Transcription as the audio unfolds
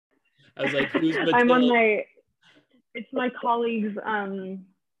I was like, who's I'm on Matilda? it's my colleague's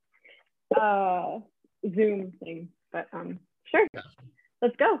uh Zoom thing, but sure,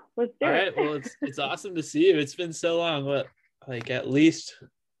 let's go. Let's do All it. right. Well, it's awesome to see you. It's been so long. What, like at least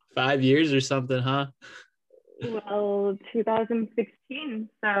 5 years or something, huh? Well, 2016,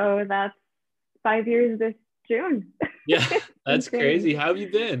 so that's 5 years this June. Yeah, that's Insane. crazy. How have you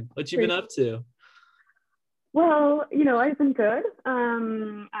been? What you been up to? Well, I've been good.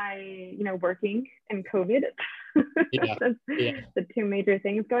 Working in COVID. Yeah. That's Yeah. the two major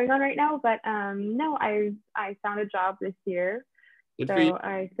things going on right now. But no, I found a job this year. Good So for you.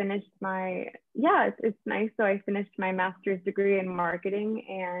 I finished it's nice. So I finished my master's degree in marketing,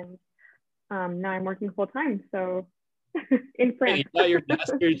 and now I'm working full time. So in Hey, you France. got your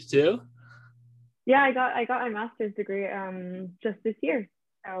master's too? Yeah, I got my master's degree just this year.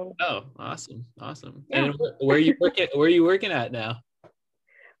 So Oh, awesome. Awesome. yeah. And where are you working? Where are you working at now?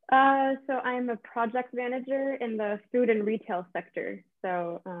 So I'm a project manager in the food and retail sector.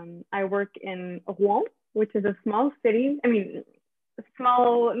 So I work in Rouen, which is a small city. I mean,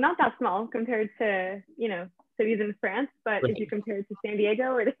 small, not that small compared to, cities in France, but if you Right. compare it to San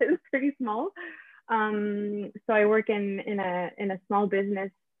Diego, it is pretty small. So I work in a small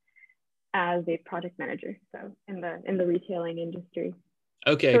business as a project manager. So in the retailing industry.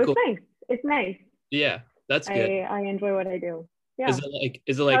 Okay, So it's cool. nice. It's nice. Yeah, that's good. I enjoy what I do. Is Yeah. it like,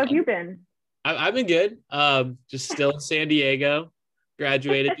 is it How like, have you been? I've been good. Just still in San Diego.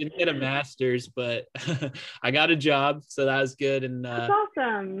 Graduated, didn't get a master's, but I got a job, so that was good. And That's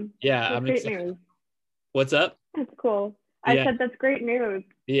awesome. yeah, That's I'm great excited. news. What's up? That's cool. I Yeah, said that's great news.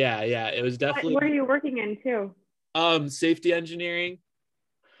 yeah. It was What are definitely you working in too? safety engineering.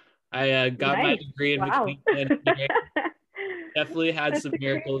 I got my Nice. degree in Wow. mechanical engineering. Definitely had That's some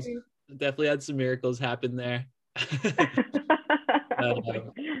miracles. crazy. Definitely had some miracles happen there. But, Oh my.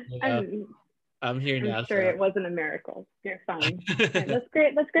 you know, I'm I'm here I'm now, sure so it wasn't a miracle. You're fine. And that's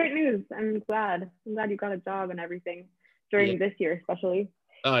great. That's great news. I'm glad. I'm glad you got a job and everything yeah. during this year, especially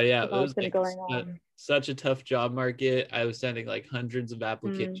Oh yeah, with it all that's was been like going on. such a tough job market. I was sending like hundreds of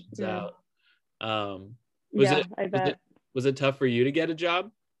applications Mm-hmm. out. Um, was Yeah, it I was bet. it was it tough for you to get a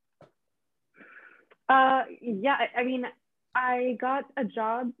job? Yeah, I mean, I got a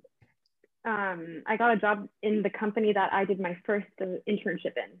job. I got a job in the company that I did my first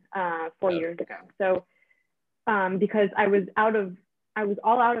internship in 4 years ago. So because I was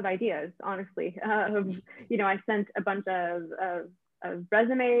all out of ideas, honestly. I sent a bunch of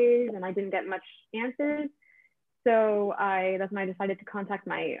resumes and I didn't get much answers. So that's when I decided to contact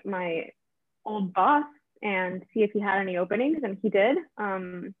my old boss and see if he had any openings, and he did.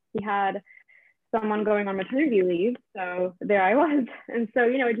 He had someone going on maternity leave. So there I was. And so,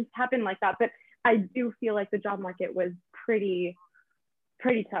 it just happened like that. But I do feel like the job market was pretty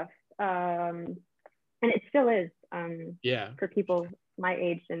tough. And it still is Yeah. for people my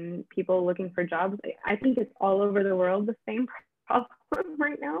age and people looking for jobs. I think it's all over the world the same problem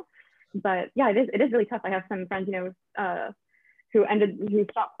right now. But yeah, it is really tough. I have some friends,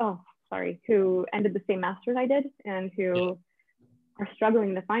 who ended the same master's I did and Yeah. who are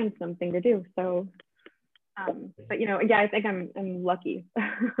struggling to find something to do. So but yeah, I think I'm lucky.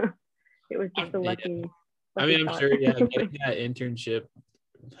 It was just a Yeah. I lucky mean, I'm shot. sure, yeah, getting that internship,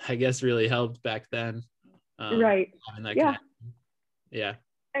 I guess, really helped back then. Right. Having that Yeah. connection. Yeah.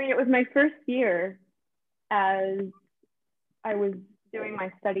 I mean, it was my first year as I was doing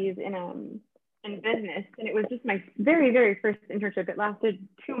my studies in business, and it was just my very very first internship. It lasted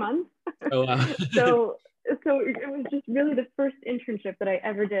 2 months, Oh wow. so it was just really the first internship that I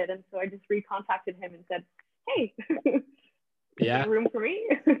ever did, and so I just recontacted him and said, "Hey, is Yeah. there room for me?"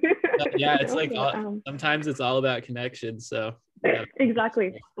 Yeah. It's like But, sometimes it's all about connections. So yeah.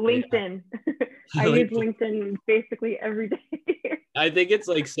 exactly. Yeah. LinkedIn. I use LinkedIn basically every day. I think it's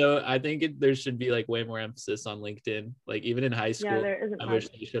like so. I think there should be like way more emphasis on LinkedIn. Like even in high Yeah, school, there isn't I much. wish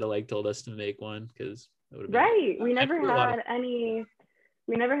they should have like told us to make one because it would have been Right. We and never for a lot of had any.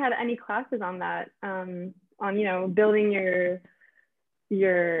 We never had any classes on that. On building your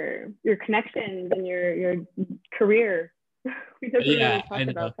connections and your career. We never yeah. really I talked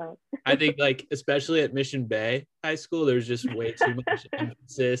know. about that. I think like especially at Mission Bay High School, there's just way too much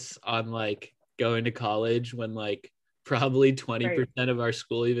emphasis on like going to college when like probably Right. 20% of our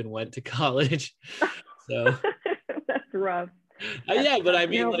school even went to college. So That's rough. That's yeah, but tough. I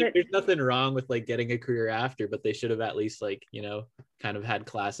mean, No, like, but there's nothing wrong with like getting a career after, but they should have at least like, kind of had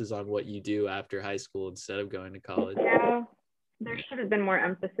classes on what you do after high school instead of going to college. yeah, there should have been more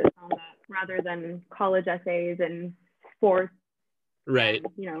emphasis on that rather than college essays and sports Right.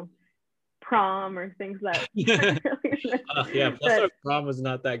 and prom or things that Yeah, plus our prom was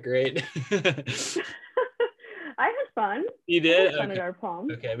not that great. I had fun. You I did? had fun Okay. at our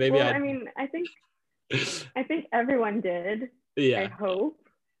prom. Okay, maybe Well, I mean, I think everyone did. Yeah. I hope.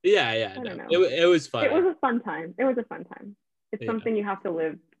 Yeah, I don't know. It was fun. It was a fun time. It was a fun time. It's Yeah. something you have to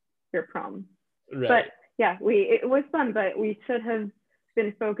live your prom. Right. But yeah, it was fun, but we should have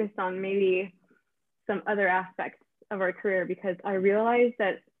been focused on maybe some other aspects of our career, because I realized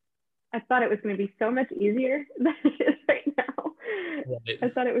that I thought it was going to be so much easier than it is right now. Right. I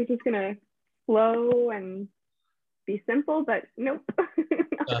thought it was just going to flow and be simple, but nope.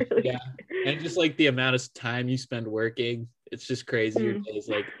 Not really. Yeah, and just like the amount of time you spend working, it's just crazy. Your day's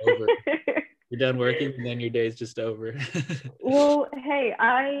like over. You're done working and then your day's just over. Well, hey,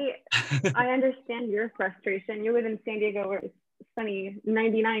 I understand your frustration. You live in San Diego where it's sunny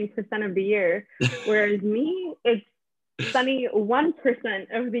 99% of the year, whereas me, it's sunny 1%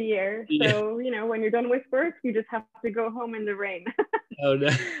 of the year. So, you know, when you're done with work, you just have to go home in the rain. Oh, no.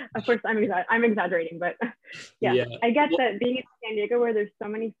 Of course, I'm exaggerating, but yeah, I get that being in San Diego where there's so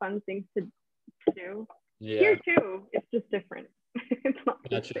many fun things to do. Here too, it's just different. It's not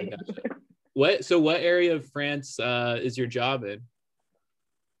the same. Gotcha. What area of France is your job in?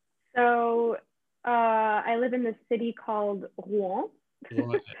 So I live in the city called Rouen,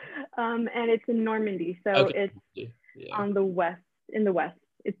 and it's in Normandy. So it's on the west, in the west.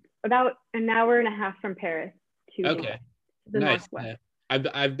 It's about an hour and a half from Paris to the northwest. Yeah.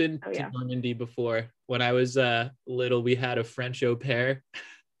 I've been to Normandy before. When I was little, we had a French au pair.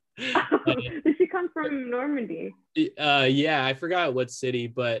 Did she come from Normandy? Yeah, I forgot what city,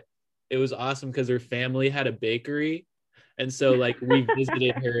 but it was awesome because her family had a bakery. And so like we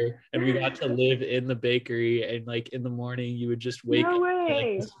visited her and we got to live in the bakery, and like in the morning you would just wake up to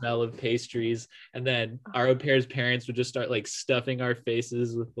like the smell of pastries, and then our au pair's parents would just start like stuffing our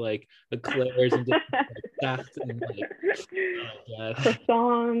faces with like eclairs and just like, and, like, oh my God.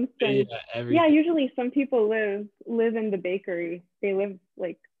 Croissants and, yeah, usually some people live in the bakery. They live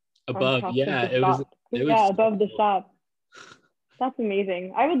like above. It was above the shop. That's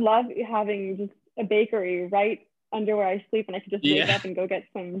amazing. I would love having just a bakery right under where I sleep, and I could just wake up and go get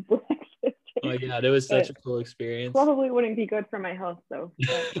some breakfast. Oh my God, it was such a cool experience. Probably wouldn't be good for my health though.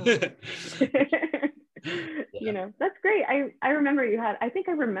 But, you know, that's great. I remember I think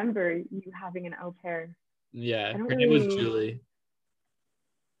I remember you having an au pair. Yeah, her name was Julie.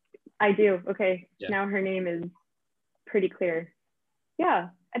 I do. Okay, now her name is pretty clear. Yeah,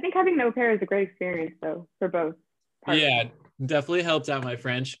 I think having an au pair is a great experience though, for both parts. Yeah, definitely helped out my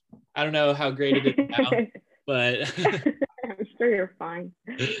French. I don't know how great it is now, but I'm sure you're fine.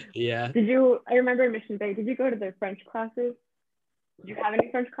 Yeah. I remember in Mission Bay, did you go to the French classes? Did you have any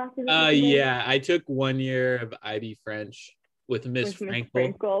French classes? Yeah, I took 1 year of IB French with Miss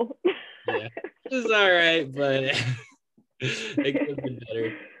Frankel. Yeah, it was all right, but it could have been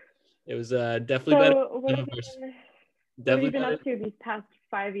better. It was definitely better. What have you been up to these past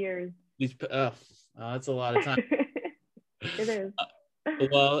 5 years? That's a lot of time. It is.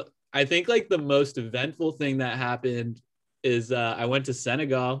 Well, I think like the most eventful thing that happened is I went to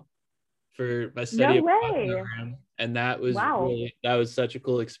Senegal for my study program, and that was that was such a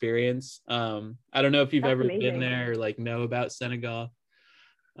cool experience. I don't know if you've ever been there or like know about Senegal.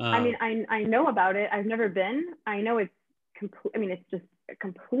 I mean, I know about it. I've never been. I know it's it's just a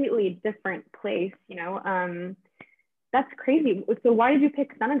completely different place, you know. That's crazy. So why did you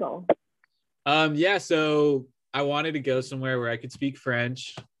pick Senegal? So I wanted to go somewhere where I could speak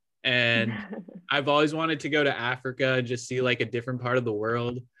French, and I've always wanted to go to Africa and just see like a different part of the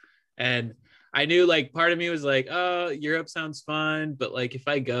world. And I knew like part of me was like, oh, Europe sounds fun, but like if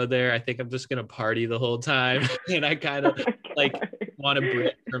I go there, I think I'm just gonna party the whole time. And I kind of like want to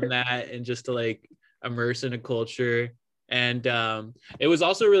break from that and just to like immerse in a culture. And it was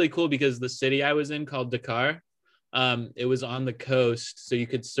also really cool because the city I was in called Dakar, it was on the coast, so you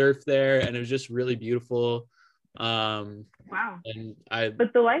could surf there, and it was just really beautiful. Wow. And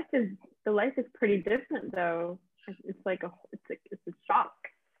but the life is pretty different though. It's like it's a shock.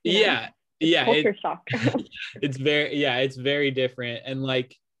 Culture shock. It's very different, and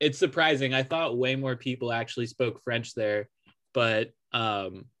like it's surprising. I thought way more people actually spoke French there, but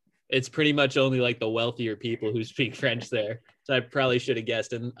it's pretty much only like the wealthier people who speak French there. So I probably should have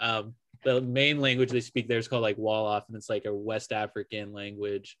guessed. And the main language they speak there is called like Wolof, and it's like a West African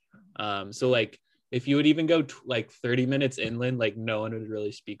language. So like if you would even go like 30 minutes inland, like no one would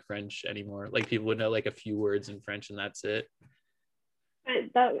really speak French anymore. Like people would know like a few words in French and that's it.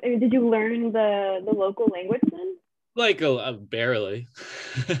 Did you learn the local language then? Like barely.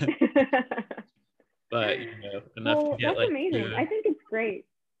 But enough to get that's like amazing. I think it's great.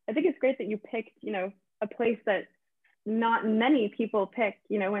 I think it's great that you picked, a place that not many people pick.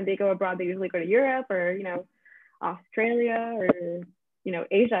 When they go abroad, they usually go to Europe or, Australia or,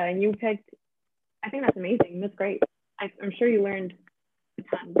 Asia, and you picked, I think that's amazing. That's great. I'm sure you learned a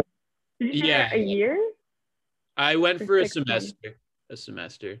ton. Did you Yeah, a year? I went For for 6 months? a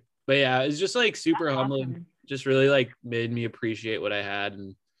semester. But yeah, it's just like super That's humbling. awesome. Just really like made me appreciate what I had,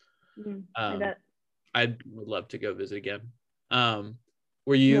 and I bet. I would love to go visit again. Were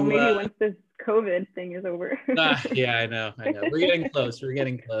Well, you maybe once this COVID thing is over. yeah, I know. We're getting close. We're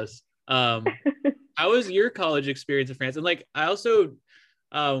getting close. How was your college experience in France? And like I also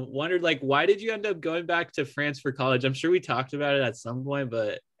wondered, like, why did you end up going back to France for college? I'm sure we talked about it at some point,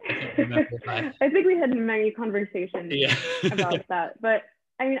 but I can't remember why. I think we had many conversations Yeah. about that. But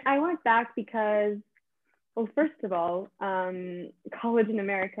I mean, I went back because, well, first of all, college in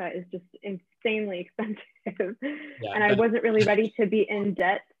America is just insanely expensive. Yeah, And I wasn't really ready to be in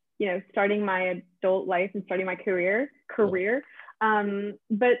debt, starting my adult life and starting my career.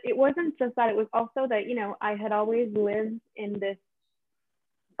 But it wasn't just that, it was also that, I had always lived in this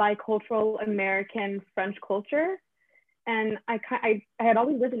bicultural American French culture. And I had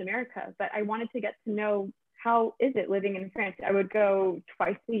always lived in America, but I wanted to get to know, how is it living in France? I would go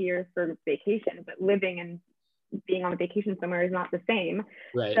twice a year for vacation, but living and being on vacation somewhere is not the same.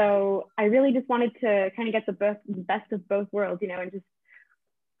 right. So I really just wanted to kind of get the best of both worlds, and just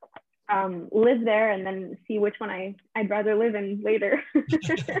live there and then see which one I'd rather live in later.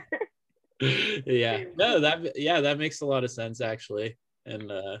 Yeah. No, that makes a lot of sense actually.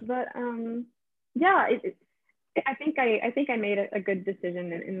 And but yeah, I think I made a good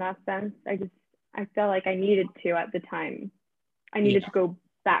decision in that sense. I felt like I needed to at the time. I needed to go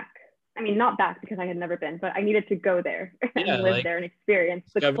back. I mean, not back because I had never been, but I needed to go there and live there and experience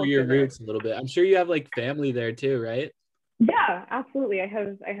the discover culture your there. roots a little bit. I'm sure you have like family there too, right? Yeah, absolutely. I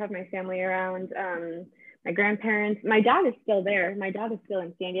have my family around. My grandparents. My dad is still there. My dad is still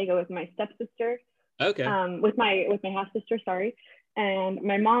in San Diego with my stepsister. Okay. With my half sister, sorry. And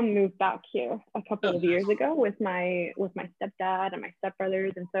my mom moved back here a couple of years ago with my stepdad and my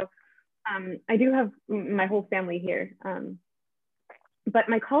stepbrothers, and so I do have my whole family here. But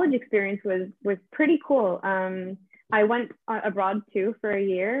my college experience was pretty cool. I went abroad too for a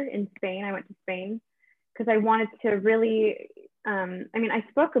year in Spain. I went to Spain because I wanted to really. I mean, I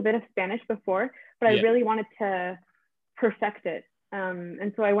spoke a bit of Spanish before, but I really wanted to perfect it.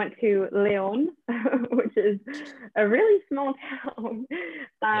 And so I went to León, which is a really small town.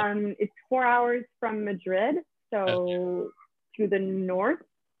 It's 4 hours from Madrid, so to the north.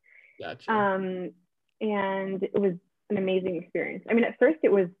 Gotcha. And it was an amazing experience. I mean, at first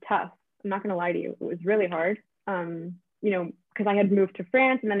it was tough. I'm not going to lie to you. It was really hard, because I had moved to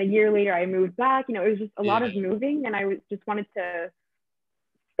France, and then a year later I moved back. It was just a lot of moving, and I just wanted to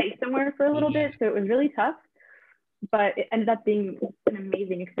stay somewhere for a little bit. So it was really tough. But it ended up being an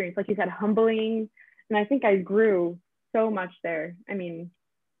amazing experience. Like you said, humbling. And I think I grew so much there. I mean,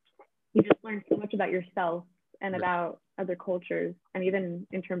 you just learn so much about yourself and about other cultures, and even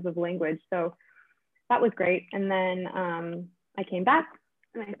in terms of language. So that was great. And then I came back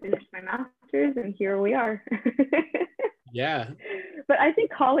and I finished my master's, and here we are. Yeah. But I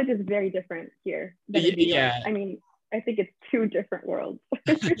think college is very different here than in the US. I mean, I think it's two different worlds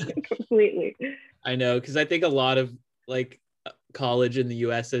completely. I know, because I think a lot of like college in the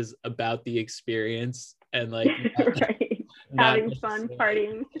US is about the experience and like right. Having fun,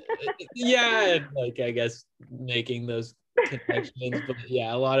 partying. Yeah, like I guess making those connections, but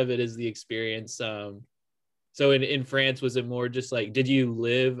yeah, a lot of it is the experience. So in France, was it more just like, did you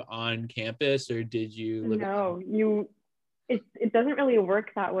live on campus or did you live? No, it doesn't really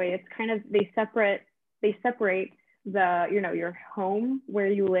work that way. It's kind of, they separate the, your home where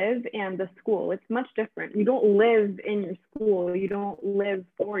you live and the school. It's much different. You don't live in your school. You don't live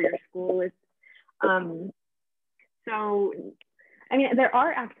for your school. It's so, I mean, there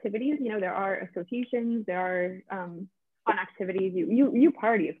are activities, there are associations, there are fun activities. You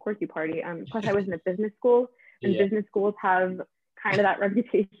party, of course you party. Plus I was in a business school, and business schools have kind of that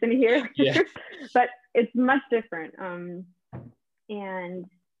reputation here. But it's much different. And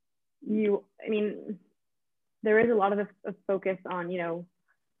I mean, there is a lot of a focus on,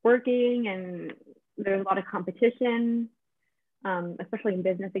 working, and there's a lot of competition, especially in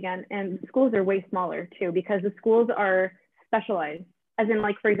business again. And the schools are way smaller too, because the schools are specialized. As in,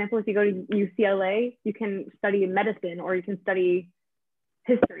 like, for example, if you go to UCLA, you can study medicine or you can study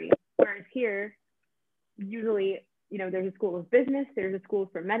history. Whereas here, usually, there's a school of business, there's a school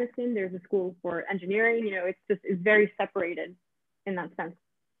for medicine, there's a school for engineering. It's very separated in that sense.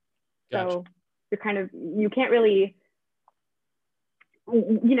 Gotcha. So you can't really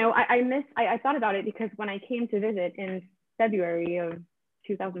you know, I thought about it because when I came to visit in February of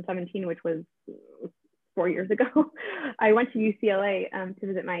 2017, which was 4 years ago, I went to UCLA to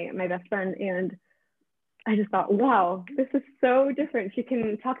visit my best friend, and I just thought, wow, this is so different. She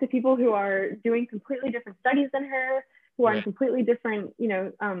can talk to people who are doing completely different studies than her, who are in completely different, you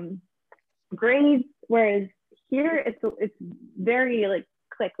know, grades. Whereas here, it's very like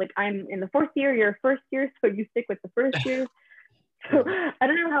click. Like I'm in the fourth year, you're first year, so you stick with the first year. So I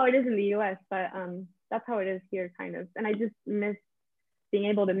don't know how it is in the U.S., but that's how it is here, kind of. And I just miss being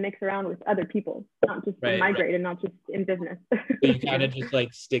able to mix around with other people, not just in my grade and not just in business. So you kind of just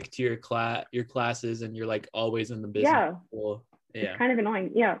like stick to your classes, and you're like always in the business school. Yeah, it's kind of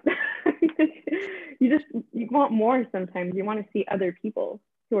annoying. Yeah, you want more sometimes. You want to see other people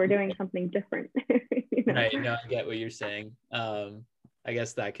who are doing something different. You know? Right. No, I get what you're saying. I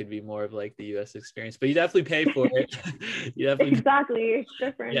guess that could be more of like the U.S. experience, but you definitely pay for it. You definitely exactly. It's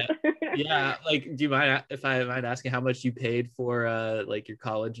different. Yeah. Like, do you mind if I mind asking how much you paid for like your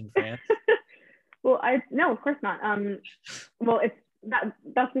college in France? Well, no, of course not. Well,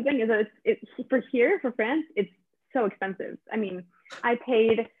 that's the thing, is that it's for France, it's so expensive. I mean, I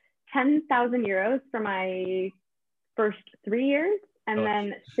paid 10,000 euros for my first 3 years, and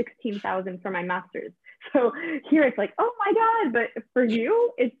then 16,000 for my master's. So here it's like, oh my God, but for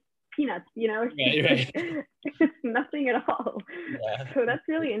you, it's peanuts, you know, it's nothing at all. Yeah. So that's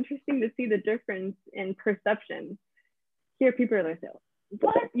really interesting to see the difference in perception. Here, people are like,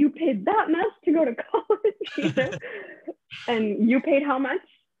 what? You paid that much to go to college? You know? And you paid how much?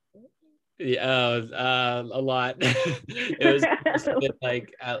 Yeah, a lot. It was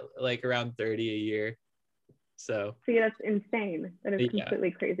like around 30 a year. So see, that's insane. That is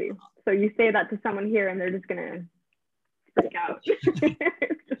completely crazy. So you say that to someone here, and they're just gonna freak out.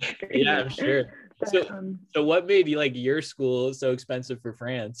 Yeah, I'm sure. But, so what made you like your school so expensive for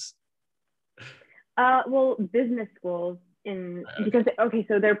France? Well, business schools because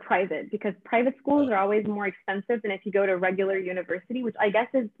so they're private, because private schools are always more expensive than if you go to regular university, which I guess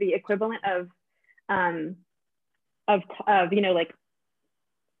is the equivalent of you know, like,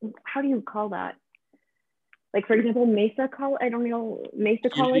 how do you call that? Like, for example, Mesa College, I don't know, Mesa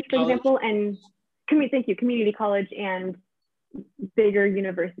College, for example, and community college and bigger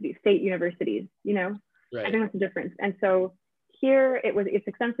universities, state universities, you know, I think that's the difference. And so here it's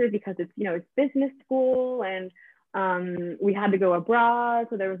expensive because it's, you know, it's business school, and we had to go abroad.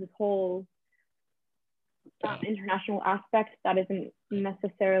 So there was this whole international aspect that isn't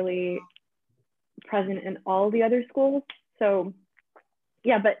necessarily present in all the other schools. So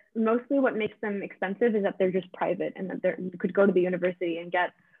yeah, but mostly what makes them expensive is that they're just private, and that you could go to the university and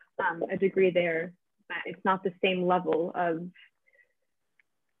get a degree there, but it's not the same level of,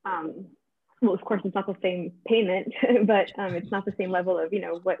 well, of course, it's not the same payment, but it's not the same level of, you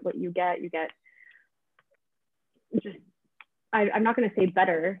know, what you get just, I'm not going to say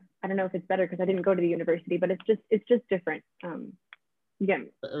better. I don't know if it's better because I didn't go to the university, but it's just different. You get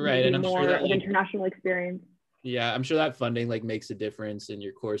and I'm more sure that, of international experience. Yeah, I'm sure that funding like makes a difference in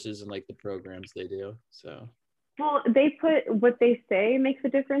your courses and like the programs they do. So, well, what they say makes a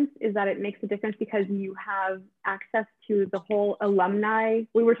difference is that it makes a difference because you have access to the whole alumni.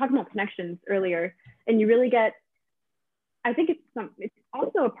 We were talking about connections earlier, and you really get, I think it's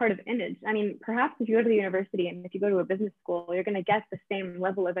also a part of image. I mean, perhaps if you go to the university and if you go to a business school, you're going to get the same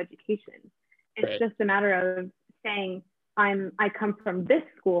level of education. It's just a matter of saying, I come from this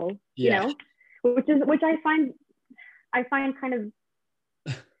school, you know, which I find kind of,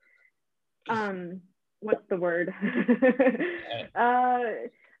 what's the word?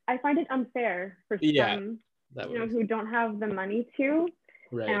 I find it unfair for some, you know, who don't have the money to.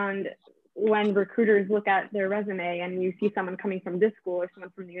 And when recruiters look at their resume and you see someone coming from this school or someone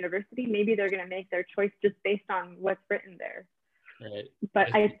from the university, maybe they're going to make their choice just based on what's written there.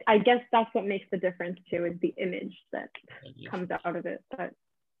 But I guess that's what makes the difference too, is the image that comes out of it. But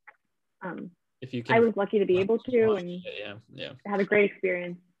if you can, I was lucky to be able to, and had a great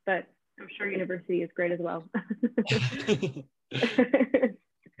experience. But I'm sure university is great as well.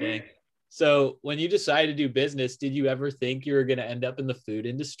 So when you decided to do business, did you ever think you were going to end up in the food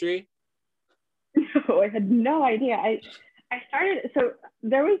industry? No, I had no idea. I started, so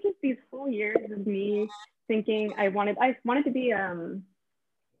there was just these whole years of me thinking I wanted to be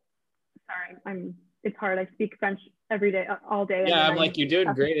it's hard. I speak French every day, all day. Yeah, I'm like, you're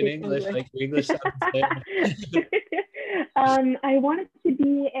doing great in English. Like your English sounds I wanted to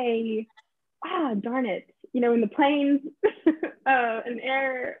be darn it, you know, in the planes, an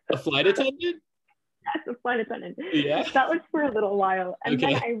air. A flight attendant? Yes, a flight attendant. Yeah. That was for a little while. And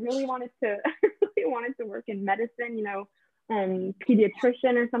then I really wanted to work in medicine, you know, and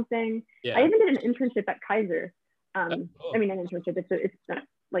pediatrician or something. Yeah. I even did an internship at Kaiser. Oh, cool. I mean, an internship, it's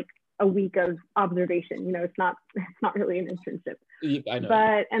like a week of observation, you know, it's not really an internship. I know.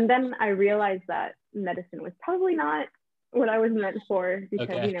 But, and then I realized that medicine was probably not what I was meant for, because,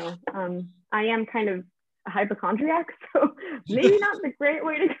 Okay. you know, I am kind of a hypochondriac, so maybe not the great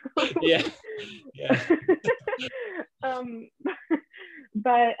way to go. Yeah.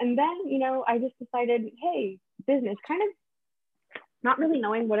 But, and then, you know, I just decided, hey, business, kind of not really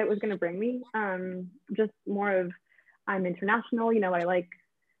knowing what it was going to bring me. Just more of, I'm international, you know, I like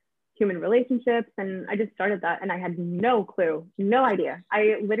human relationships, and I just started that, and I had no clue, no idea.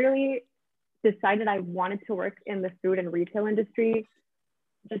 I literally decided I wanted to work in the food and retail industry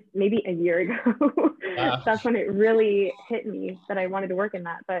just maybe a year ago. Wow. That's when it really hit me that I wanted to work in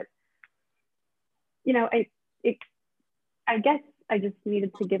that. But, you know, I guess I just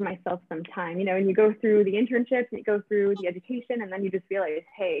needed to give myself some time, you know, and you go through the internships and you go through the education, and then you just realize,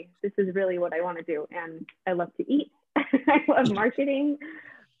 hey, this is really what I want to do. And I love to eat. I love marketing.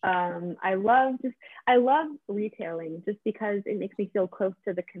 I love retailing just because it makes me feel close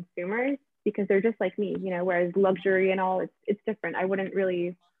to the consumers, because they're just like me, you know, whereas luxury and all, it's different. I wouldn't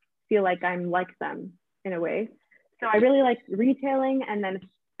really feel like I'm like them in a way. So I really like retailing, and then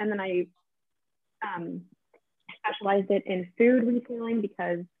I specialized it in food retailing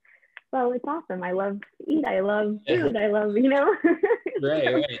because, well, it's awesome. I love to eat. I love food. I love, you know.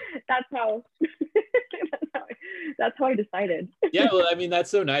 Right. That's how that's how I decided. Yeah, well, I mean, that's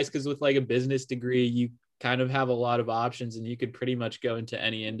so nice, because with like a business degree, you kind of have a lot of options, and you could pretty much go into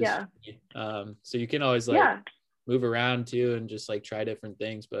any industry. Yeah. So you can always like move around too, and just like try different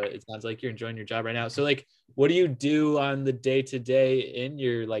things. But it sounds like you're enjoying your job right now. So like, what do you do on the day to day in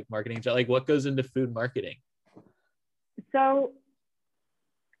your like marketing job? Like, what goes into food marketing? So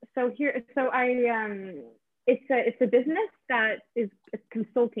it's a business that is a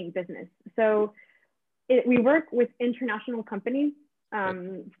consulting business. So we work with international companies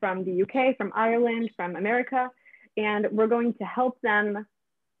from the UK, from Ireland, from America, and we're going to help them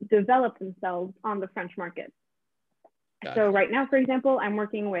develop themselves on the French market. Gotcha. So right now, for example, I'm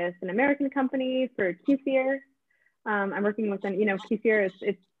working with an American company for kefir. I'm working with kefir.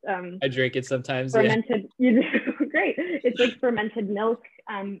 It's I drink it sometimes. Fermented. Yeah. You do great. It's like fermented milk.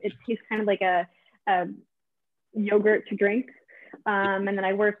 It tastes kind of like a yogurt to drink. And then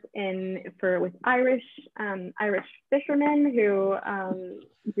I work with Irish fishermen who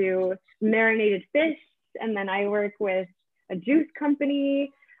do marinated fish. And then I work with a juice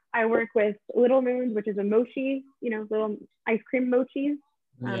company. I work with Little Moons, which is a mochi, little ice cream mochis,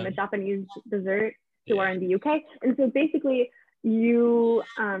 a Japanese dessert, who are in the UK. And so basically you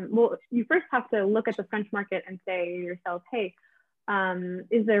first have to look at the French market and say to yourself, hey,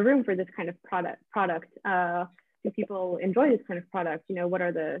 is there room for this kind of product? Do people enjoy this kind of product?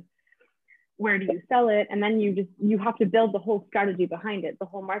 Where do you sell it? And then you have to build the whole strategy behind it, the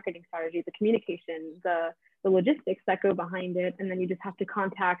whole marketing strategy, the communication, the logistics that go behind it. And then you just have to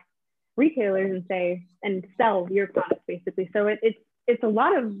contact retailers and sell your product basically. So it's a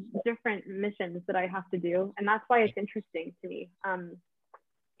lot of different missions that I have to do. And that's why it's interesting to me.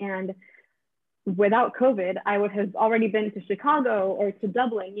 And without COVID, I would have already been to Chicago or to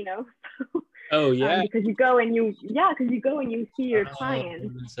Dublin, Oh yeah. Because you go and you see your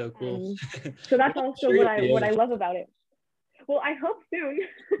clients. That's so cool. So that's also what I love about it. Well, I hope soon.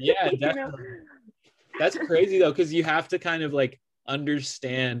 Yeah, definitely. That's crazy though, because you have to kind of like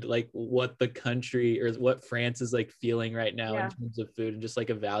understand like what the country or what France is like feeling right now in terms of food, and just like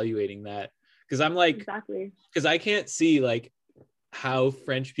evaluating that. Because I'm like, exactly, because I can't see like how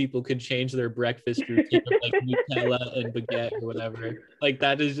French people could change their breakfast routine of like Nutella and baguette or whatever. Like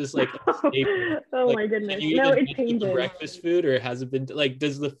that is just like a staple. Oh like, my goodness. It changes. The breakfast food, or has it been like,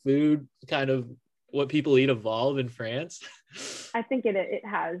 does the food kind of what people eat evolve in France? I think it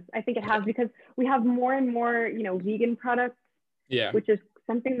has. I think it has, because we have more and more, vegan products. Yeah. Which is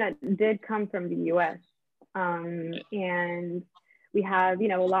something that did come from the US. And we have,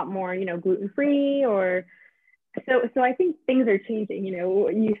 a lot more, gluten-free or so I think things are changing.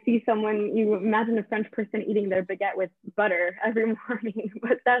 You see you imagine a French person eating their baguette with butter every morning,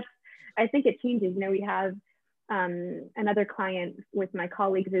 but I think it changes. We have another client with my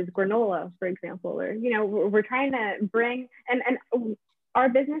colleagues is granola, for example, or, we're trying to bring, and our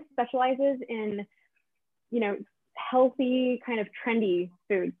business specializes in, healthy kind of trendy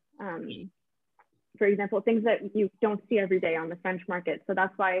foods. For example, things that you don't see every day on the French market. So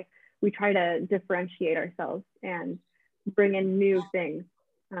that's why we try to differentiate ourselves and bring in new things.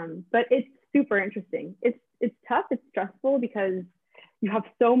 But it's super interesting. It's tough, it's stressful, because you have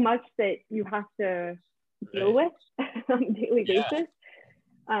so much that you have to deal with on a daily basis.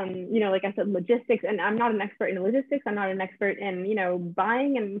 Like I said, logistics, and I'm not an expert in logistics. I'm not an expert in,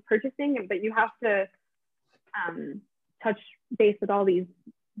 buying and purchasing, but you have to touch base with all these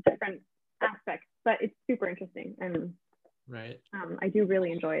different aspects, but it's super interesting. And right. I do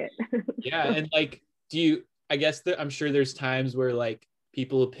really enjoy it. Yeah. And like, I guess that I'm sure there's times where like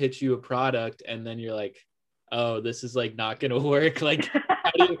people will pitch you a product and then you're like, oh, this is like not going to work. Like,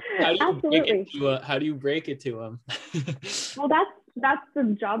 how do you break it to them? Well, that's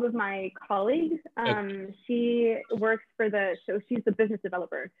the job of my colleague. She works for she's the business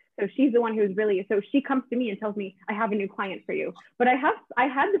developer. So she's the one who's so she comes to me and tells me, I have a new client for you. But I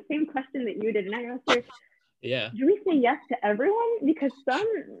had the same question that you did. And I asked her, do we say yes to everyone? Because some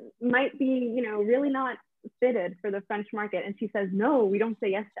might be, really not fitted for the French market. And she says, no, we don't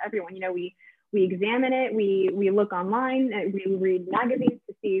say yes to everyone. We examine it, we look online, and we read magazines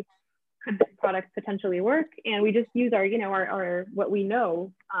to see could this product potentially work, and we just use our what we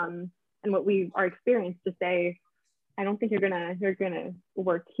know and what our experience to say, I don't think you're gonna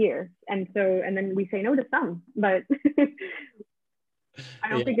work here, and then we say no to some, but I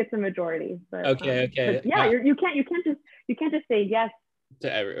don't think it's a majority. But okay. Yeah, you can't just say yes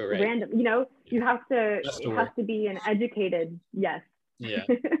to every random. You have to. It has to be an educated yes. Yeah.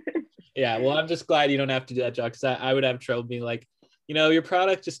 Yeah. Well, I'm just glad you don't have to do that, Josh, because I would have trouble being like, your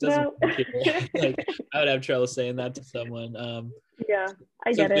product just doesn't like, I would have trouble saying that to someone. Yeah,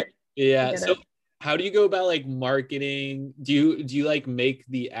 I get it. Yeah. So how do you go about like marketing? Do you like make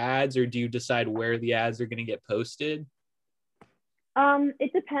the ads, or do you decide where the ads are going to get posted?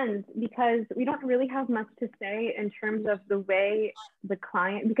 It depends, because we don't really have much to say in terms of the way the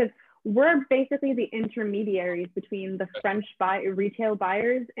client, because we're basically the intermediaries between the French retail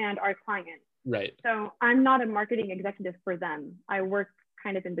buyers and our clients. Right. So I'm not a marketing executive for them. I work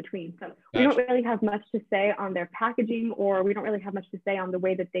kind of in between. So we don't really have much to say on their packaging, or we don't really have much to say on the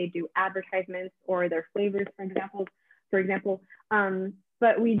way that they do advertisements or their flavors, for example.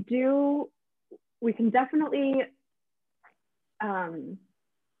 But we can definitely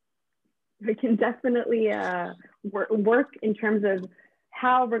work in terms of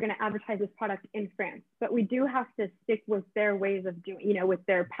how we're going to advertise this product in France, but we do have to stick with their ways of doing, with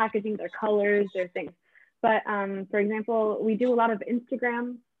their packaging, their colors, their things. But for example, we do a lot of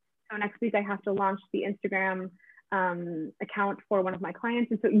Instagram. So next week I have to launch the Instagram account for one of my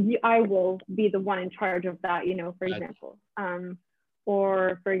clients. And so I will be the one in charge of that, for example,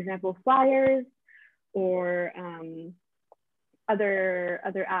 or for example, flyers, or other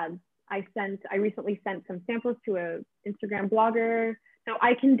ads. I recently sent some samples to an Instagram blogger. So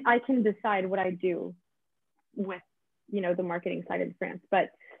I can decide what I do with, the marketing side of France, but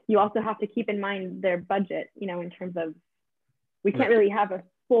you also have to keep in mind their budget, in terms of, we can't really have a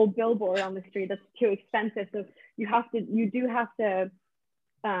full billboard on the street. That's too expensive. So you do have to,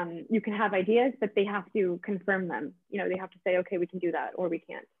 you can have ideas, but they have to confirm them. They have to say, okay, we can do that, or we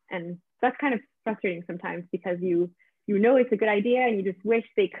can't. And that's kind of frustrating sometimes, because you know it's a good idea and you just wish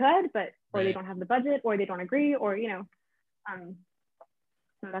they could, but or they don't have the budget, or they don't agree, or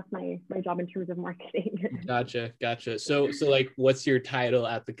so that's my job in terms of marketing. Gotcha. So like, what's your title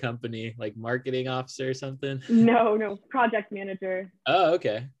at the company? Like marketing officer or something? No, project manager. Oh,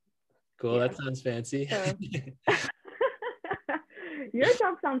 okay. Cool. Yeah. That sounds fancy. So... Your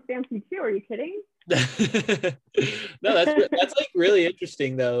job sounds fancy too. Are you kidding? No, that's like really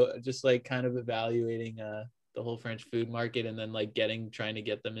interesting though. Just like kind of evaluating the whole French food market, and then like trying to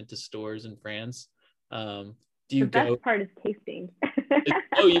get them into stores in France. The best part is tasting.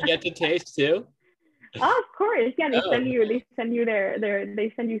 Oh, you get to taste too? Oh, of course. Yeah, they send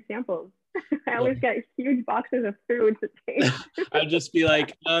you samples. I always get huge boxes of food to taste. I'd just be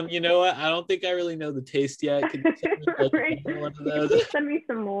like, you know what? I don't think I really know the taste yet. Could you send me like one of those? Please send me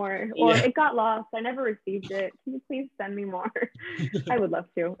some more. Or it got lost. I never received it. Can you please send me more? I would love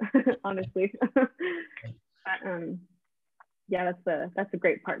to, honestly. But, yeah, that's a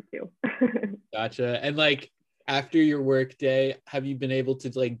great part too. Gotcha. And like after your work day, have you been able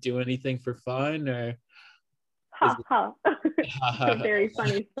to like do anything for fun, or? A very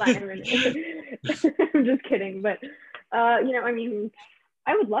funny Simon. I'm just kidding, but I mean,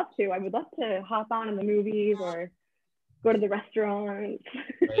 I would love to. I would love to hop on in the movies or go to the restaurant.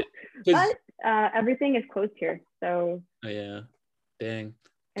 Right. But everything is closed here, so. Oh yeah, dang.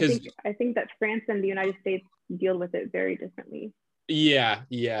 I think that France and the United States deal with it very differently. Yeah.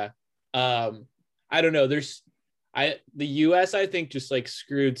 I don't know. The US, I think, just like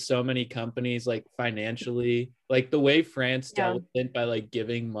screwed so many companies like financially, like the way France dealt with it by like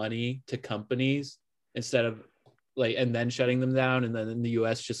giving money to companies instead of like, and then shutting them down, and then in the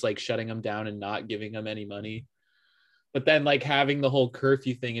US just like shutting them down and not giving them any money. But then like having the whole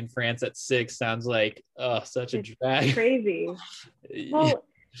curfew thing in France at 6 sounds like such a drag. Crazy. Well,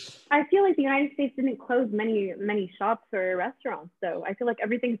 I feel like the United States didn't close many shops or restaurants, so I feel like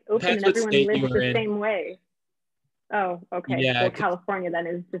everything's open and everyone lives the same way. Oh, okay. Yeah, well, California then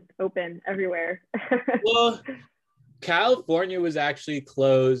is just open everywhere. Well, California was actually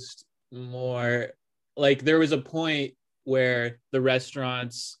closed more. Like there was a point where the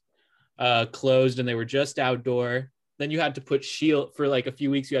restaurants closed and they were just outdoor. Then you had to put shield for like a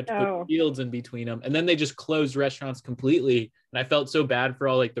few weeks. You had to put shields in between them, and then they just closed restaurants completely. And I felt so bad for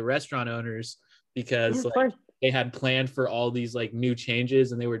all like the restaurant owners because like they had planned for all these like new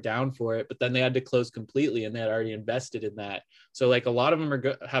changes and they were down for it, but then they had to close completely and they had already invested in that. So like a lot of them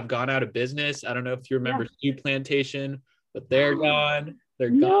have gone out of business. I don't know if you remember Soup Plantation, but they're gone. They're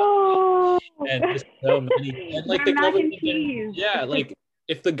gone. And just so many. And like the government, yeah, like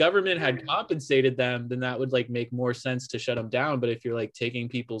if the government had compensated them, then that would like make more sense to shut them down. But if you're like taking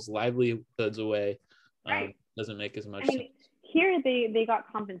people's livelihoods away, doesn't make as much sense. Here they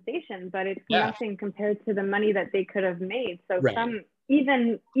got compensation, but it's nothing compared to the money that they could have made. So some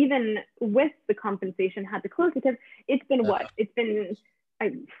even with the compensation had to close because it's been it's been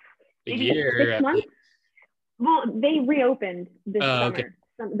a year, 6 months. Well, they reopened this summer,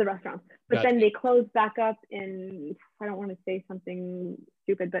 the restaurants, but then they closed back up in, I don't want to say something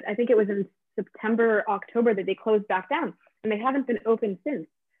stupid, but I think it was in September or October that they closed back down, and they haven't been open since.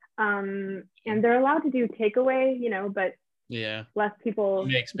 And they're allowed to do takeaway, you know, but less people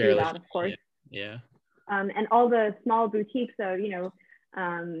do that, of course. And all the small boutiques, so you know,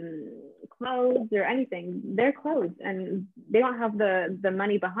 clothes or anything, they're closed, and they don't have the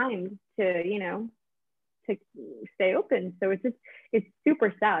money behind to, you know, to stay open. So it's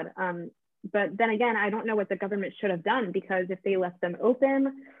super sad. But then again, I don't know what the government should have done, because if they left them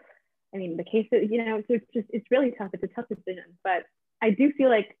open, I mean, the cases, you know, so it's really tough. It's a tough decision. But I do feel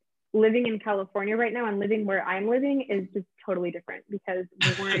like living in California right now and living where I'm living is just totally different, because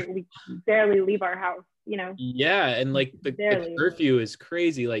we barely leave our house, you know? Yeah. And like the curfew is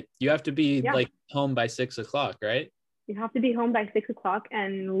crazy. Like you have to be like home by 6 o'clock, right? You have to be home by 6 o'clock.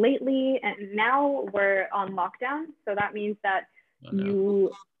 And lately, and now we're on lockdown. So that means that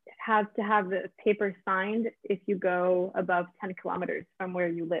you have to have the paper signed if you go above 10 kilometers from where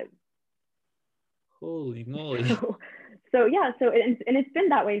you live. Holy moly. So yeah, and it's been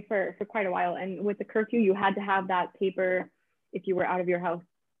that way for quite a while. And with the curfew, you had to have that paper if you were out of your house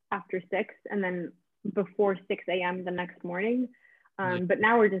after 6 and then before 6 a.m. the next morning. But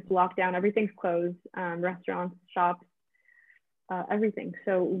now we're just locked down. Everything's closed, restaurants, shops, everything.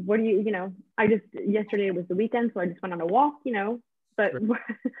 So what do you know, yesterday was the weekend, so I just went on a walk, you know, but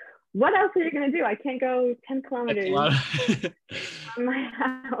what else are you going to do? I can't go 10 kilometers from my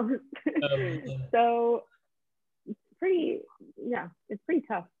house. So it's pretty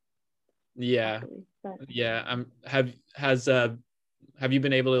tough. Have you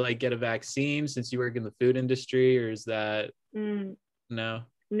been able to like get a vaccine since you work in the food industry, or is that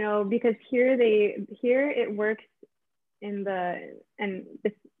no, because here it works and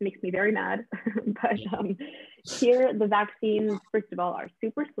this makes me very mad, but here the vaccines, first of all, are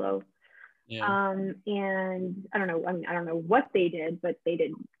super slow. And I don't know what they did, but they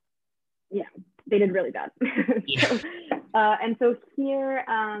did really bad. And so here,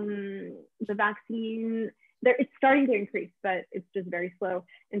 the vaccine, it's starting to increase, but it's just very slow.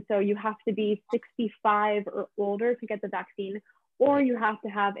 And so you have to be 65 or older to get the vaccine, or you have to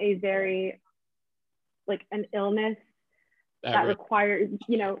have a very, like, an illness that requires,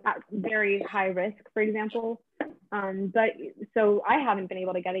 you know, at very high risk, for example. But so I haven't been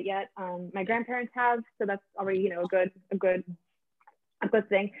able to get it yet. My grandparents have, so that's already, you know, a good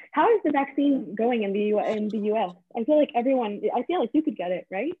thing. How is the vaccine going in the US? I feel like you could get it,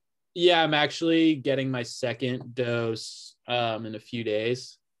 right? Yeah, I'm actually getting my second dose in a few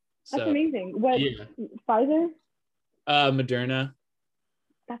days. That's amazing. What, Pfizer? Moderna.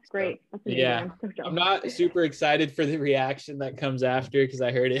 That's great. That's amazing. Yeah, I'm not super excited for the reaction that comes after, because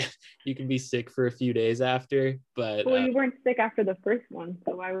I heard you can be sick for a few days after. But you weren't sick after the first one,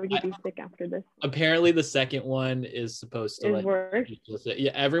 so why would you be sick after this? Apparently, the second one is supposed to worse.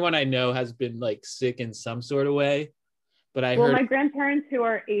 Yeah, everyone I know has been like sick in some sort of way. But I heard my grandparents who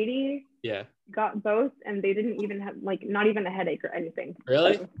are 80 got both, and they didn't even have, like, not even a headache or anything.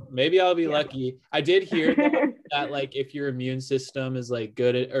 Really? Maybe I'll be lucky. I did hear that like if your immune system is like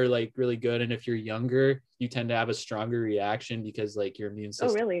good or like really good, and if you're younger, you tend to have a stronger reaction because like your immune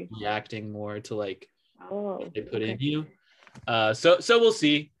system is reacting more to like they put in you. So we'll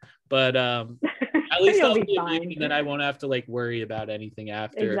see. But At least You'll I'll be be fine. immune, and then I won't have to like worry about anything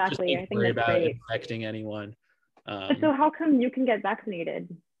after. Exactly. Just I like, think worry that's about great. infecting anyone. So how come you can get vaccinated?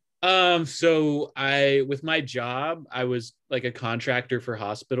 So with my job, I was like a contractor for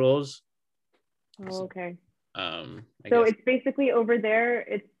hospitals. Oh, okay. I So guess. it's basically over there,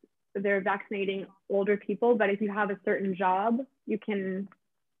 they're vaccinating older people, but if you have a certain job, you can.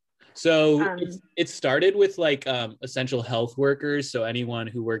 So it started with like essential health workers. So anyone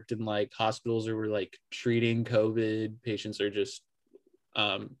who worked in like hospitals or were like treating COVID patients, or just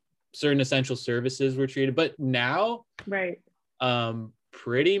certain essential services were treated. But now, Right.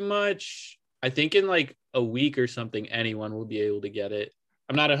 pretty much, I think in like a week or something, anyone will be able to get it.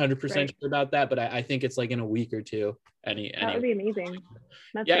 I'm not 100% Right. sure about that, but I think it's like in a week or two. That would be amazing.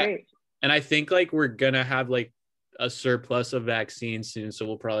 That's Yeah. great. And I think like we're gonna have like a surplus of vaccines soon, so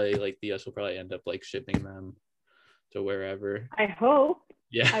we'll probably like the US will probably end up like shipping them to wherever. I hope.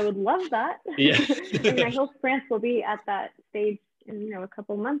 Yeah. I would love that. Yeah. I mean, I hope France will be at that stage in a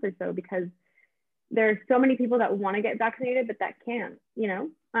couple months or so, because there's so many people that want to get vaccinated but that can't.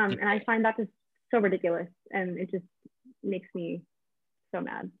 And I find that just so ridiculous, and it just makes me so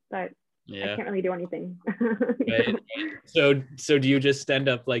mad. But I can't really do anything. Right. So do you just end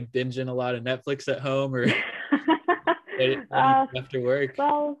up like binging a lot of Netflix at home, or after work?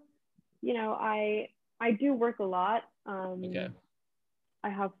 Well, I do work a lot. Okay. I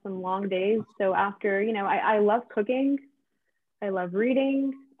have some long days. So after, I love cooking. I love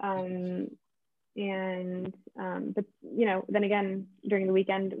reading. But then again, during the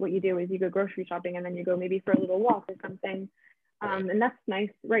weekend, what you do is you go grocery shopping, and then you go maybe for a little walk or something. Right. And that's nice.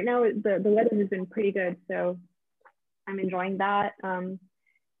 Right now, the weather has been pretty good, so I'm enjoying that. I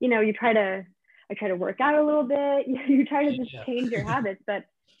try to work out a little bit. You try to just change your habits, but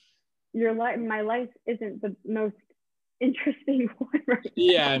my life isn't the most interesting one right now.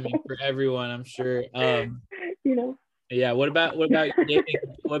 Yeah, I mean, for everyone, I'm sure. Yeah. What about your dating?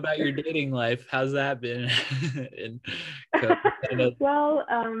 What about your dating life? How's that been? Well,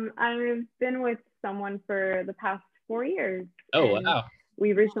 I've been with someone for the past 4 years. Oh, wow.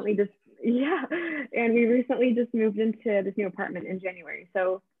 We recently just moved into this new apartment in January.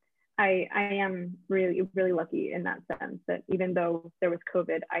 So I am really, really lucky in that sense, that even though there was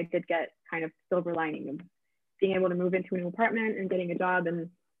COVID, I did get kind of silver lining of being able to move into a new apartment and getting a job. And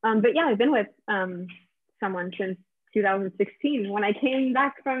but yeah, I've been with someone since 2016. When I came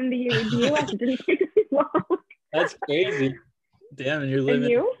back from the US, it didn't take me long. That's crazy. Damn, and you're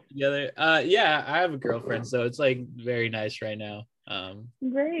living together. Yeah, I have a girlfriend, so it's like very nice right now.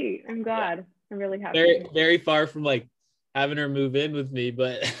 Great. I'm glad. Yeah. I'm really happy. Very, very far from like having her move in with me,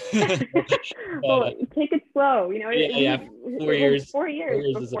 but well, take it slow. 4 years. 4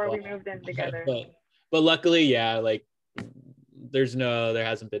 years before we moved in together. But luckily, yeah, like there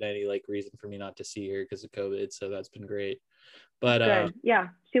hasn't been any like reason for me not to see her because of COVID, so that's been great. But yeah,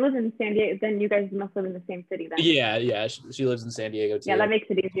 she lives in San Diego. Then you guys must live in the same city then. Yeah, she lives in San Diego too. Yeah, that makes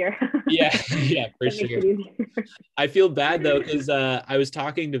it easier. yeah, for sure. I feel bad though, because I was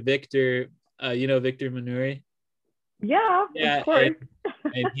talking to Victor. Victor Manuri. Yeah, of course.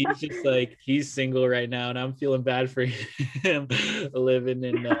 And he's just like, he's single right now, and I'm feeling bad for him living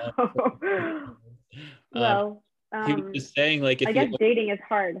in. Well, he was just saying like, if I guess dating is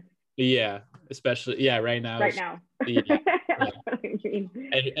hard. Yeah, especially right now. Right now. Yeah.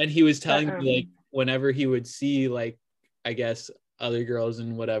 And he was telling me like whenever he would see like, I guess other girls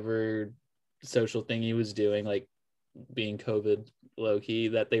in whatever social thing he was doing, like being COVID low key,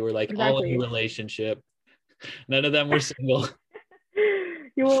 that they were like all in a relationship. None of them were single.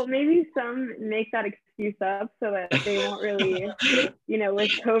 Well, maybe some make that excuse up so that they won't really, with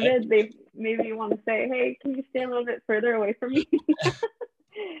COVID, they maybe want to say, hey, can you stay a little bit further away from me?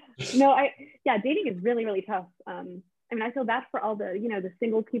 No, dating is really, really tough. I mean, I feel bad for all the, the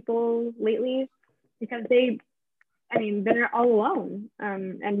single people lately, because they're all alone.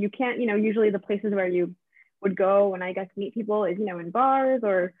 And you can't, usually the places where you would go and I guess meet people is, in bars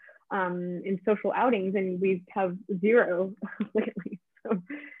or in social outings, and we have zero lately. So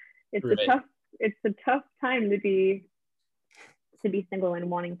it's a tough time to be single and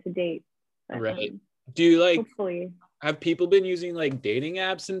wanting to date. But, right. Do you like, hopefully, have people been using like dating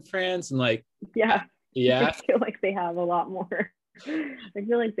apps in France and like? Yeah. Yeah. I feel like they have a lot more. I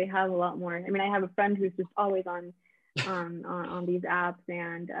mean, I have a friend who's just always on these apps,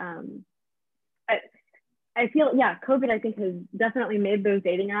 and I feel, COVID, I think, has definitely made those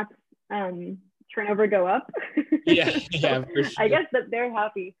dating apps turnover go up. Yeah, for sure. I guess that they're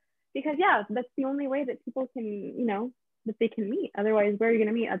happy because that's the only way that people can, that they can meet. Otherwise, where are you going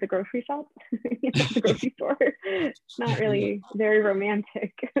to meet? At the grocery shop? At the grocery store? It's not really very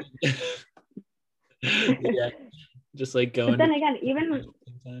romantic. Yeah, just like But going then to again,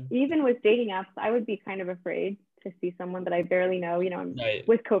 time. even with dating apps, I would be kind of afraid to see someone that I barely know, Right.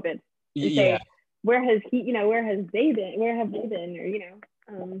 with COVID, and Yeah. say, where has he, where has they been? Where have they been? Or,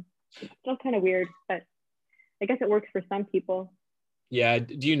 it's still kind of weird, but I guess it works for some people. Yeah.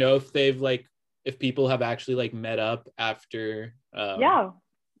 Do you know if they've like, if people have actually like met up after?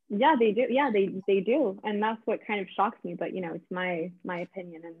 Yeah, they do. Yeah, they do, and that's what kind of shocks me. But it's my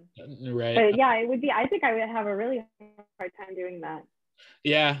opinion, Right. but yeah, it would be. I think I would have a really hard time doing that.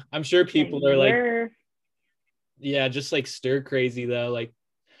 Yeah, I'm sure people are Saying, like, where yeah, just like stir crazy though. Like,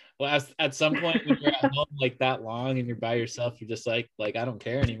 well, at some point when you're at home like that long and you're by yourself, you're just like I don't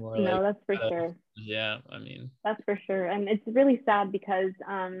care anymore. No, Like, that's for sure. yeah, I mean, That's for sure, and it's really sad because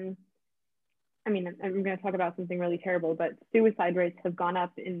I mean, I'm going to talk about something really terrible, but suicide rates have gone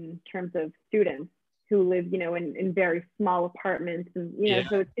up in terms of students who live, in very small apartments, and yeah,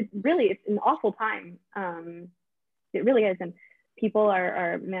 so it's an awful time. It really is, and people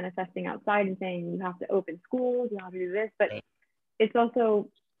are manifesting outside and saying you have to open schools, you have to do this, but right. it's also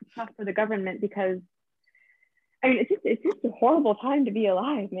tough for the government because I mean it's just a horrible time to be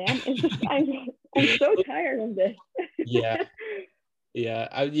alive, man. It's just I'm so tired of this. Yeah. Yeah,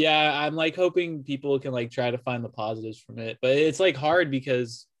 I'm like hoping people can like try to find the positives from it, but it's like hard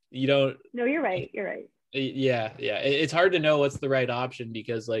because you don't. No, you're right. You're right. Yeah, it's hard to know what's the right option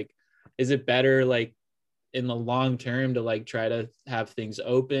because like, is it better like in the long term to like try to have things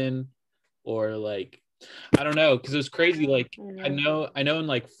open, or like, I don't know, because it was crazy. Like, I know in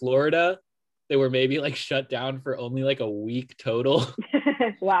like Florida they were maybe like shut down for only like a week total.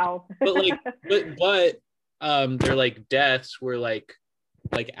 Wow. But like, but their like deaths were like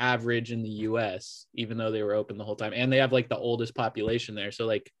average in the US, even though they were open the whole time, and they have like the oldest population there. So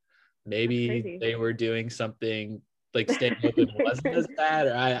like maybe they were doing something, like staying open wasn't as bad,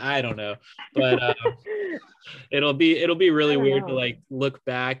 or I don't know. But it'll be really weird to like look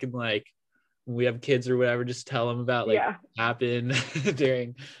back and like when we have kids or whatever, just tell them about like what happened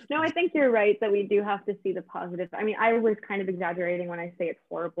during. No, I think you're right that we do have to see the positive. I mean, I was kind of exaggerating when I say it's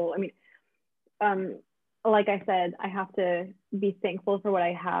horrible. I mean, like I said, I have to be thankful for what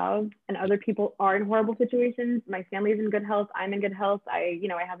I have, and other people are in horrible situations. My family's in good health. I'm in good health. I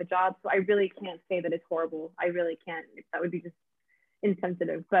have a job, so I really can't say that it's horrible. I really can't. That would be just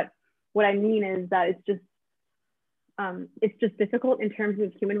insensitive. But what I mean is that it's just difficult in terms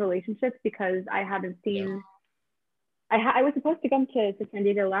of human relationships because I haven't seen. I was supposed to come to San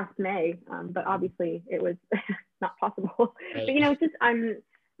Diego last May, but obviously it was not possible. Right. But it's just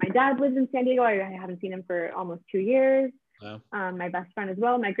my dad lives in San Diego. I haven't seen him for almost 2 years. Wow. My best friend as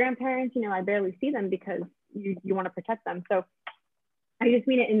well. My grandparents, I barely see them because you want to protect them. So I just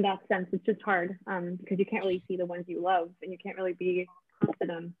mean it in that sense. It's just hard because you can't really see the ones you love and you can't really be close to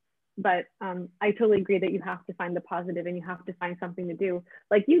them. But I totally agree that you have to find the positive and you have to find something to do,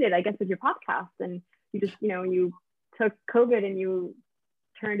 like you did, I guess, with your podcast. And you just, you took COVID and you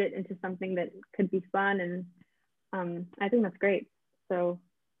turned it into something that could be fun. And I think that's great. So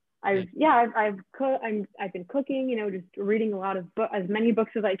I've been cooking, just reading a lot of as many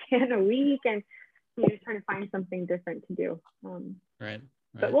books as I can a week, and just trying to find something different to do. Right.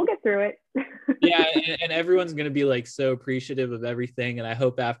 But we'll get through it. Yeah, and everyone's gonna be like so appreciative of everything, and I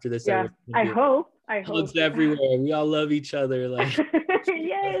hope after this, I hope it's everywhere. We all love each other, like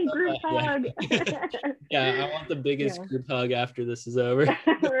yay, group hug. Yeah, I want the biggest group hug after this is over.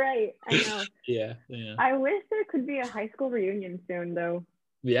 Right, I know. Yeah. I wish there could be a high school reunion soon, though.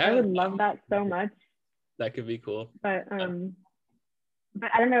 Yeah, I would love that so much. That could be cool. But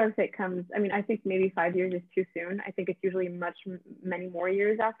I don't know if it comes. I mean, I think maybe 5 years is too soon. I think it's usually many more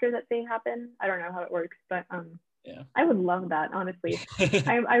years after that they happen. I don't know how it works, but I would love that, honestly.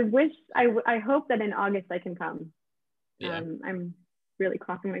 I hope that in August I can come. I'm really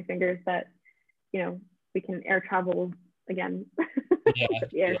crossing my fingers that we can air travel again.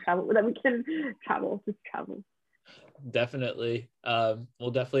 Travel, that we can just travel. Definitely.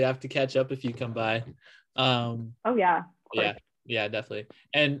 We'll definitely have to catch up if you come by. Oh yeah. Yeah, definitely.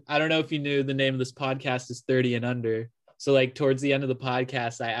 And I don't know if you knew, the name of this podcast is 30 and Under. So like towards the end of the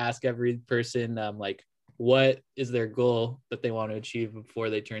podcast, I ask every person like what is their goal that they want to achieve before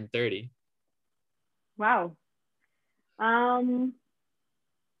they turn 30. Wow. Well,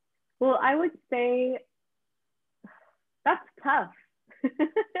 I would say that's tough.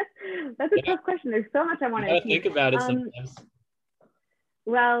 That's a tough question. There's so much I want to think about it sometimes.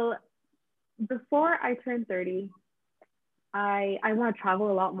 Well, before I turn 30, I want to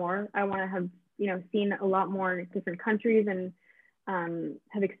travel a lot more. I want to have seen a lot more different countries and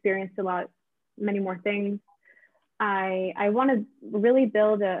have experienced many more things. I want to really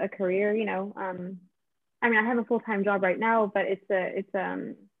build a career, I mean, I have a full-time job right now, but it's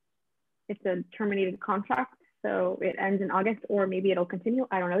a terminated contract. So it ends in August, or maybe it'll continue.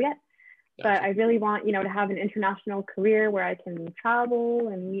 I don't know yet. Gotcha. But I really want, to have an international career where I can travel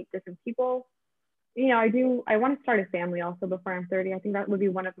and meet different people. I want to start a family also before I'm 30. I think that would be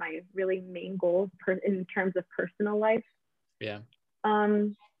one of my really main goals in terms of personal life. Yeah.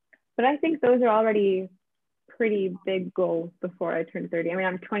 But I think those are already pretty big goals before I turn 30. I mean,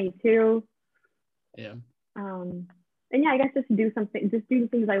 I'm 22. Yeah. And yeah, I guess just do the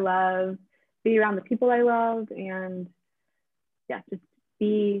things I love, be around the people I love, and yeah, just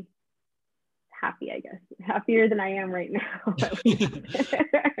be happy, I guess. Happier than I am right now.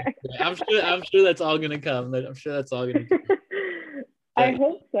 I'm sure that's all gonna come. I'm sure that's all gonna come. I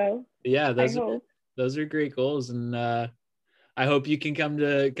hope so. Yeah, those are great goals, and I hope you can come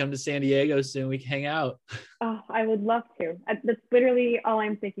to San Diego soon. We can hang out. Oh, I would love to. That's literally all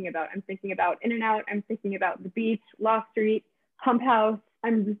I'm thinking about. I'm thinking about In-N-Out. I'm thinking about the beach, Law Street, Hump House.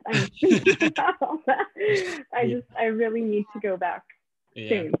 I'm thinking about all that. I really need to go back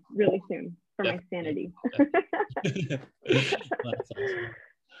soon, really soon, for my sanity. That's awesome.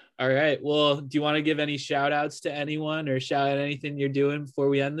 All right. Well, do you want to give any shout outs to anyone or shout out anything you're doing before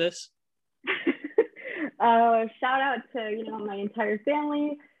we end this? Shout out to, my entire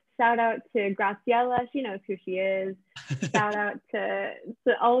family. Shout out to Graciela. She knows who she is. Shout out to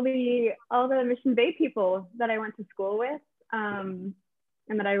all the Mission Bay people that I went to school with, and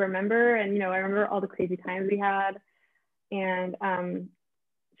that I remember. And, I remember all the crazy times we had. And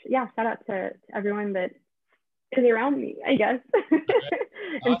yeah, shout out to everyone that is around me, I guess.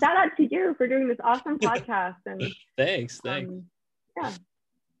 And awesome. Shout out to you for doing this awesome podcast. And thanks. Yeah.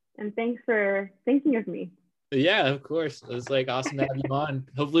 And thanks for thinking of me. Yeah, of course. It was awesome to have you on.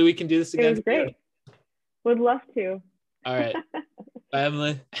 Hopefully we can do this again. It was great. Would love to. All right. Bye,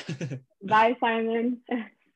 Emily. Bye, Simon.